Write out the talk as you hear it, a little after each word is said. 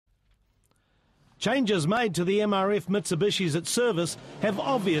Changes made to the MRF Mitsubishis at service have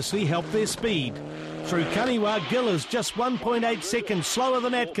obviously helped their speed. Through Kaniwa, Gill is just 1.8 seconds slower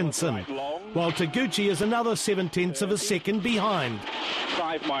than Atkinson, while Taguchi is another 0.7 of a second behind.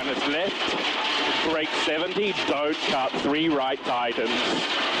 5 minus left, brake 70, don't cut, 3 right tightens.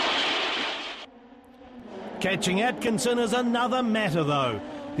 Catching Atkinson is another matter though.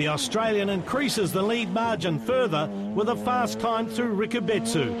 The Australian increases the lead margin further with a fast time through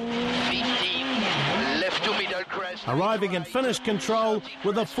Rikubetsu, arriving at finish control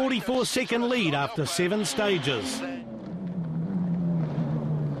with a 44-second lead after 7 stages.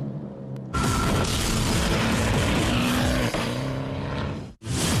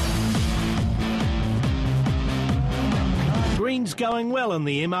 Green's going well in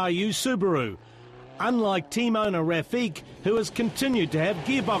the MRU Subaru, unlike team owner Rafiq, who has continued to have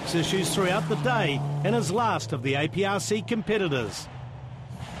gearbox issues throughout the day and is last of the APRC competitors.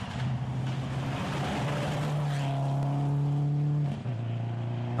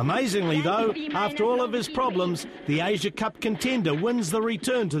 Amazingly though, after all of his problems, the Asia Cup contender wins the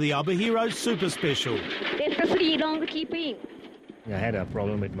return to the Alba Heroes Super Special. I had a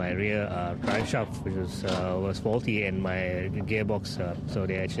problem with my rear drive shaft, which was faulty, and my gearbox, so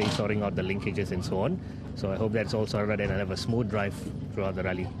they're actually sorting out the linkages and so on. So I hope that's all sorted and I'll have a smooth drive throughout the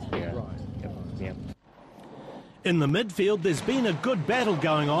rally. Yeah. Right. Yep. In the midfield, there's been a good battle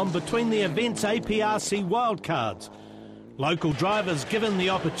going on between the event's APRC wildcards. Local drivers given the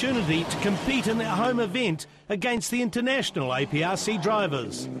opportunity to compete in their home event against the international APRC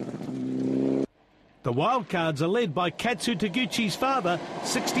drivers. The wildcards are led by Katsu Taguchi's father,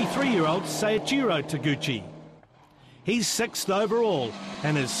 63-year-old Seiichiro Taguchi. He's 6th overall,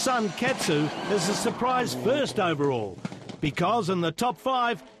 and his son Katsu is the surprise 1st overall, because in the top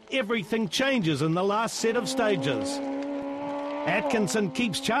 5, everything changes in the last set of stages. Atkinson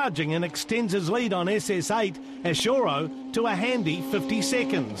keeps charging and extends his lead on SS8, Ashoro, to a handy 50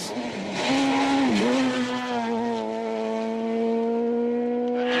 seconds.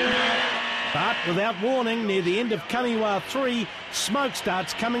 But without warning, near the end of Kaniwa 3, smoke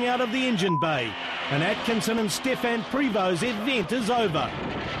starts coming out of the engine bay, and Atkinson and Stefan Prevo's event is over.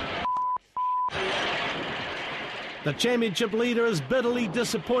 The championship leader is bitterly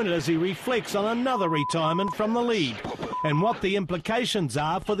disappointed as he reflects on another retirement from the lead and what the implications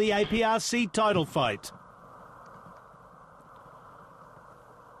are for the APRC title fight.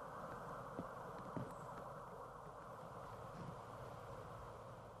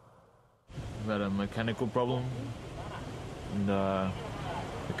 We've had a mechanical problem and the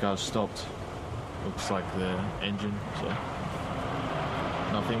car stopped. Looks like the engine, so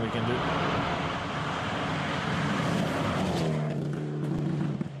nothing we can do.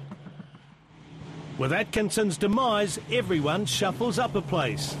 With Atkinson's demise, everyone shuffles up a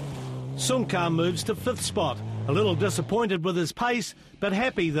place. Sunkar moves to 5th spot, a little disappointed with his pace, but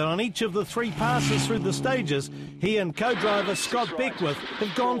happy that on each of the 3 passes through the stages, he and co-driver Scott Beckwith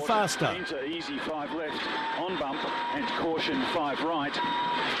have gone faster. Into easy 5 left, on bump, and caution 5 right,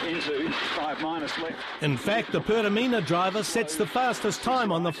 into 5 minus left. In fact, the Pertamina driver sets the fastest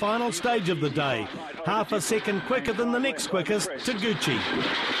time on the final stage of the day, half a second quicker than the next quickest, Taguchi.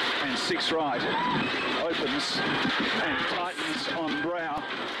 And 6 right, opens and tightens on brow.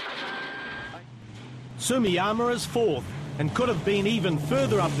 Sumiyama is 4th and could have been even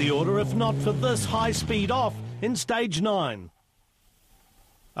further up the order if not for this high speed off in stage 9.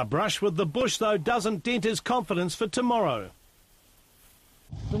 A brush with the bush though doesn't dent his confidence for tomorrow.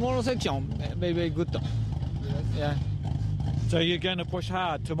 Tomorrow's section may be good. Yeah. So you're going to push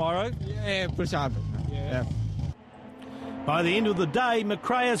hard tomorrow? Yeah, push hard. Yeah. By the end of the day,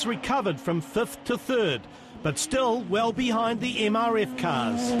 McRae has recovered from 5th to 3rd, but still well behind the MRF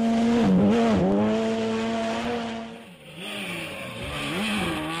cars.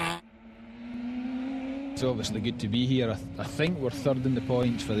 It's obviously good to be here. I think we're 3rd in the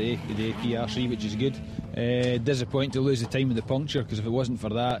points for the APRC, which is good. Disappointing to lose the time of the puncture, because if it wasn't for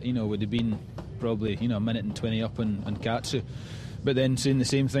that, would have been probably a minute and 20 up on Katsu. But then saying the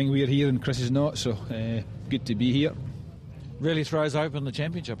same thing, we're here and Chris is not, so good to be here. Really throws open the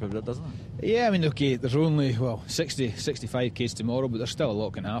championship a bit, doesn't it? Yeah, okay, there's only 65 Ks tomorrow, but there's still a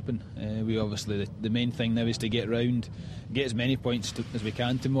lot can happen. We obviously the main thing now is to get round, get as many points as we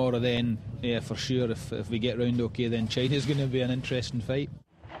can tomorrow. Then, yeah, for sure, if we get round okay, then China's going to be an interesting fight.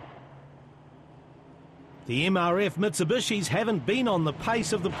 The MRF Mitsubishis haven't been on the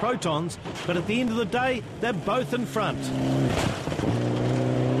pace of the Protons, but at the end of the day, they're both in front.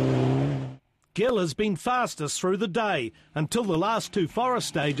 Gill has been fastest through the day until the last two forest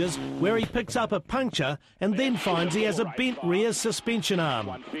stages where he picks up a puncture and then finds he has a bent rear suspension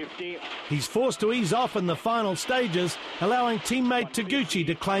arm. He's forced to ease off in the final stages, allowing teammate Taguchi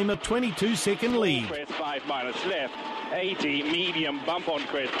to claim a 22-second lead. Crest 5 minus left, 80, medium, bump on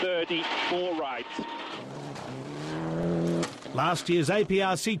crest 30, 4 right. Last year's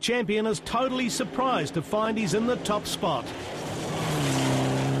APRC champion is totally surprised to find he's in the top spot.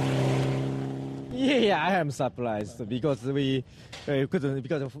 Yeah, I am surprised because we couldn't,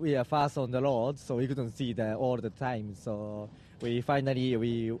 because we are fast on the road, so we couldn't see that all the time. So we finally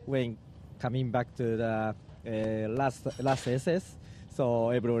when coming back to the last SS. So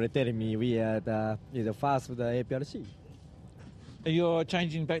everybody telling me we are the fast with the APRC. You're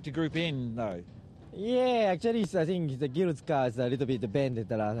changing back to Group N, though. Yeah, actually, I think the Gill's car is a little bit bended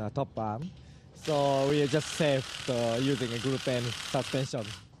the top arm, so we are just safe using a Group N suspension.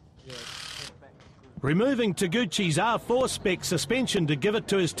 Yeah. Removing Taguchi's R4 spec suspension to give it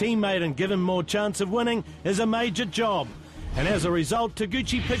to his teammate and give him more chance of winning is a major job. And as a result,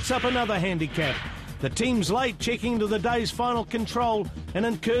 Taguchi picks up another handicap. The team's late checking to the day's final control and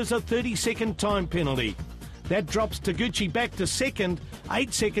incurs a 30-second time penalty. That drops Taguchi back to second,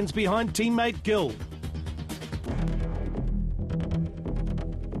 8 seconds behind teammate Gill.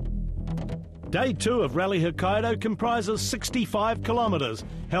 Day 2 of Rally Hokkaido comprises 65 kilometres,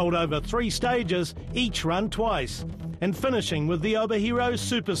 held over 3 stages, each run twice, and finishing with the Obihiro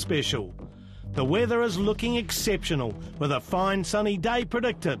Super Special. The weather is looking exceptional, with a fine sunny day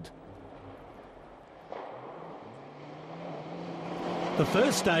predicted. The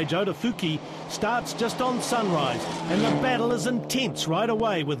first stage, Odafuki, starts just on sunrise, and the battle is intense right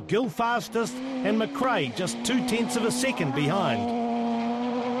away, with Gill fastest and McRae just 0.2 of a second behind.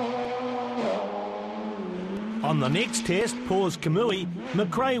 On the next test, Pause Kamui,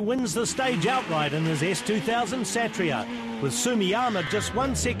 McRae wins the stage outright in his S2000 Satria, with Sumiyama just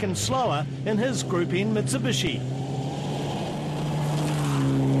 1 second slower in his Group N Mitsubishi.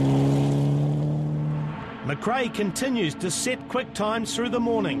 McRae continues to set quick times through the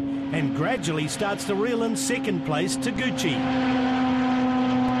morning and gradually starts to reel in second place Taguchi.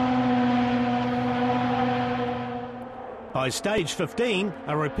 By stage 15,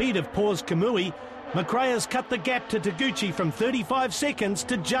 a repeat of Pause Kamui, McRae has cut the gap to Taguchi from 35 seconds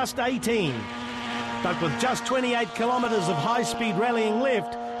to just 18. But with just 28 kilometres of high-speed rallying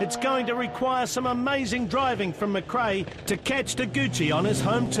left, it's going to require some amazing driving from McRae to catch Taguchi on his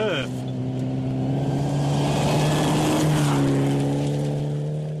home turf.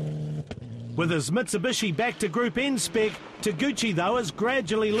 With his Mitsubishi back to Group N spec, Taguchi, though, is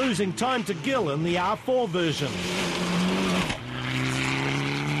gradually losing time to Gill in the R4 version.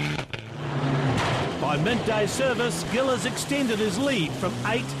 By midday service, Gill has extended his lead from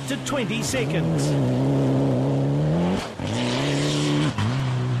 8 to 20 seconds.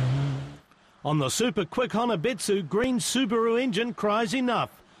 On the super quick Honabetsu green Subaru engine cries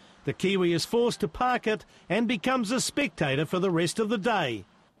enough. The Kiwi is forced to park it and becomes a spectator for the rest of the day.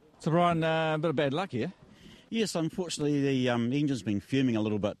 So, Brian, a bit of bad luck here. Yes, unfortunately the engine's been fuming a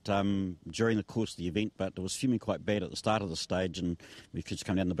little bit during the course of the event, but it was fuming quite bad at the start of the stage, and we just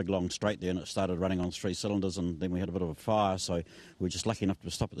come down the big long straight there and it started running on 3 cylinders, and then we had a bit of a fire, so we were just lucky enough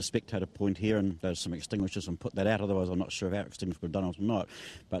to stop at the spectator point here, and there's some extinguishers and put that out. Otherwise I'm not sure if our extinguishers would have done it or not.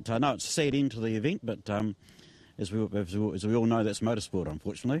 But no, it's a sad end to the event, but as we all know, that's motorsport,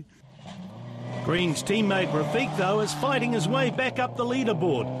 unfortunately. Green's teammate Rafiq, though, is fighting his way back up the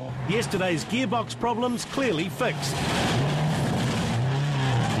leaderboard. Yesterday's gearbox problems clearly fixed.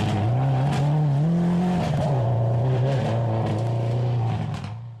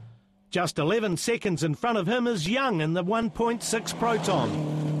 Just 11 seconds in front of him is Young in the 1.6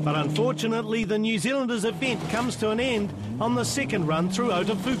 Proton. But unfortunately, the New Zealanders' event comes to an end on the second run through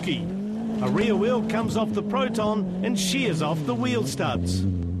Otafuki. A rear wheel comes off the Proton and shears off the wheel studs.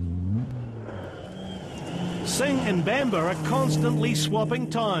 Singh and Bamba are constantly swapping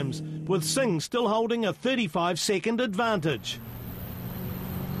times, with Singh still holding a 35-second advantage.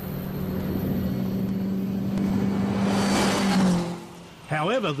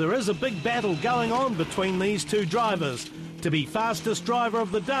 However, there is a big battle going on between these two drivers to be fastest driver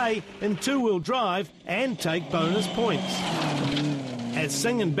of the day in two-wheel drive and take bonus points. As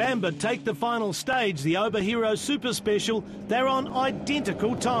Singh and Bamba take the final stage, the Obihiro Super Special, they're on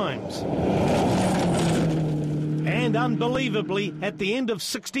identical times. And unbelievably, at the end of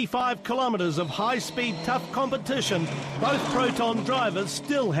 65 kilometres of high-speed, tough competition, both Proton drivers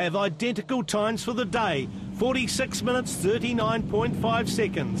still have identical times for the day, 46 minutes 39.5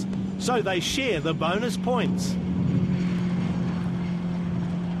 seconds. So they share the bonus points.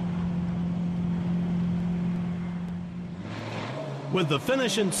 With the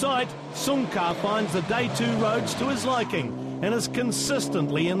finish in sight, Sungkar finds the Day 2 roads to his liking and is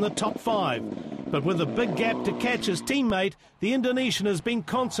consistently in the top 5. But with a big gap to catch his teammate, the Indonesian has been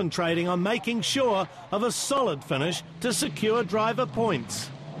concentrating on making sure of a solid finish to secure driver points.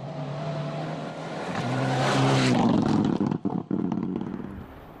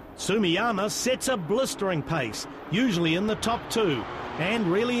 Sumiyama sets a blistering pace, usually in the top 2,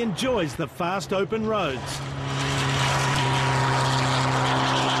 and really enjoys the fast open roads.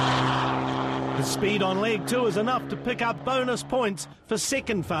 The speed on leg 2 is enough to pick up bonus points for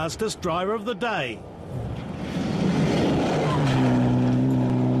second fastest driver of the day.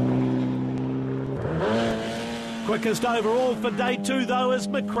 Quickest overall for Day 2 though is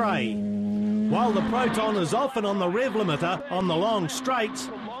McRae. While the Proton is often on the rev limiter on the long straights,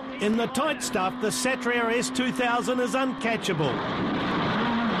 in the tight stuff the Satria S2000 is uncatchable.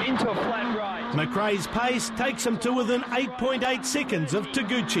 Into a flat right. McRae's pace takes him to within 8.8 seconds of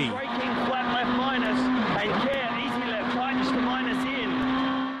Taguchi. Braking flat left minus, and care, easy left, tightens to minus in.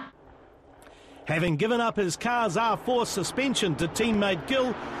 Having given up his car's R4 suspension to teammate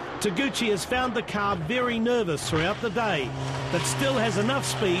Gill, Taguchi has found the car very nervous throughout the day, but still has enough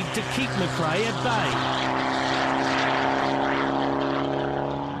speed to keep McRae at bay.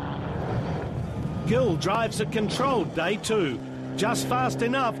 Gill drives a controlled Day 2, just fast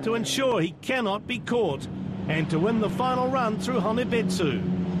enough to ensure he cannot be caught, and to win the final run through Honebetsu.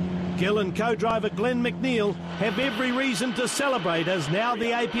 Gill and co-driver Glenn McNeil have every reason to celebrate, as now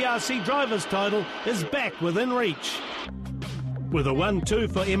the APRC driver's title is back within reach. With a 1-2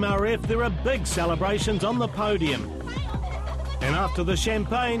 for MRF, there are big celebrations on the podium. And after the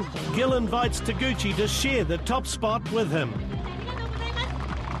champagne, Gill invites Taguchi to share the top spot with him.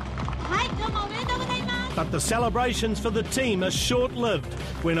 But the celebrations for the team are short-lived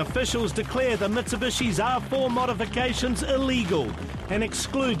when officials declare the Mitsubishi's R4 modifications illegal and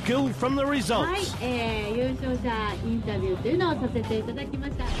exclude Gill from the results.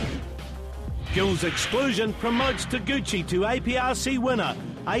 Gill's exclusion promotes Taguchi to APRC winner,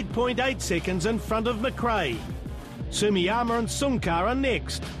 8.8 seconds in front of McRae. Sumiyama and Sungkar are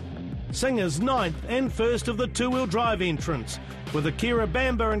next. Singer's 9th and first of the two-wheel drive entrants, with Akira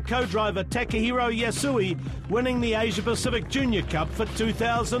Bamba and co-driver Takahiro Yasui winning the Asia Pacific Junior Cup for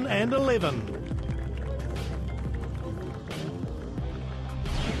 2011.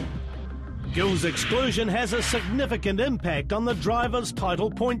 Gill's exclusion has a significant impact on the driver's title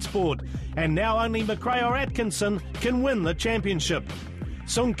points board, and now only McRae or Atkinson can win the championship.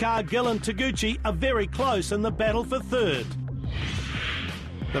 Sungkar, Gill and Taguchi are very close in the battle for third.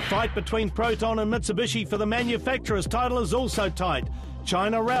 The fight between Proton and Mitsubishi for the manufacturer's title is also tight.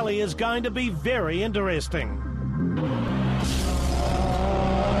 China Rally is going to be very interesting.